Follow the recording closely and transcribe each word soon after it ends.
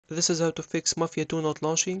this is how to fix Mafia 2 not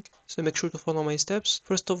launching, so make sure to follow my steps.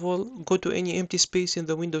 First of all, go to any empty space in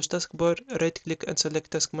the Windows taskbar, right click and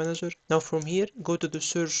select Task Manager. Now from here, go to the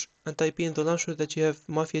search and type in the launcher that you have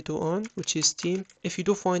Mafia 2 on, which is Steam. If you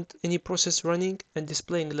do find any process running and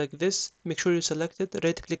displaying like this, make sure you select it,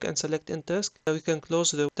 right click and select in task. Now you can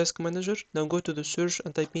close the Task Manager. Now go to the search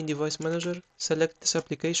and type in Device Manager, select this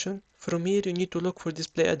application. From here you need to look for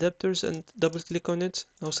display adapters and double click on it.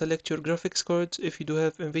 Now select your graphics cards. If you do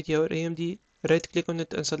have NVIDIA or AMD, right click on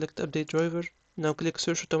it and select update driver. Now click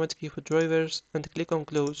search automatically for drivers and click on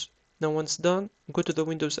close. Now once done, go to the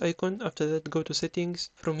Windows icon. After that, go to settings.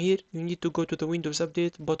 From here, you need to go to the Windows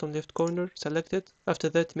Update, bottom left corner, select it. After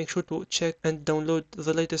that, make sure to check and download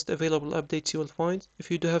the latest available updates you will find. If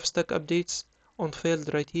you do have stuck updates on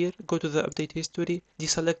failed right here, go to the update history,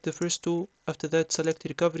 deselect the first two. After that, select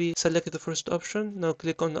recovery, select the first option. Now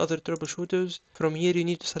click on other troubleshooters. From here, you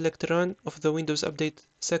need to select run of the Windows Update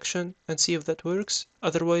section and see if that works.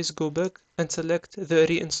 Otherwise, go back and select the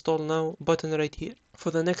reinstall now button right here. For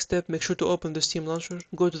the next step, make sure to open the Steam launcher.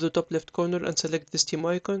 Go to the top left corner and select the Steam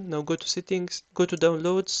icon. Now go to settings, go to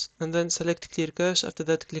downloads, and then select clear cache. After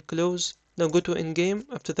that, click close. Now go to in-game.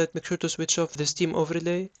 After that, make sure to switch off the Steam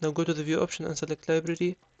overlay. Now go to the view option and select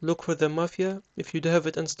library. Look for the Mafia. If you do have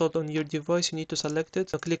it installed on your device, you need to select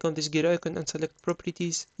it. Now click on this gear icon and select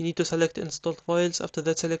properties. You need to select installed files. After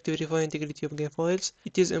that, select verify integrity of game files.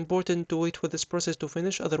 It is important to wait for this process to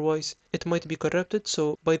finish, otherwise it might be corrupted.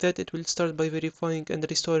 So by that, it will start by verifying and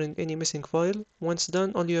restoring any missing file. Once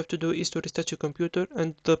done, all you have to do is to restart your computer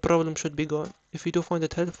and the problem should be gone. If you do find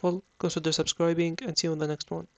it helpful, consider subscribing and see you on the next one.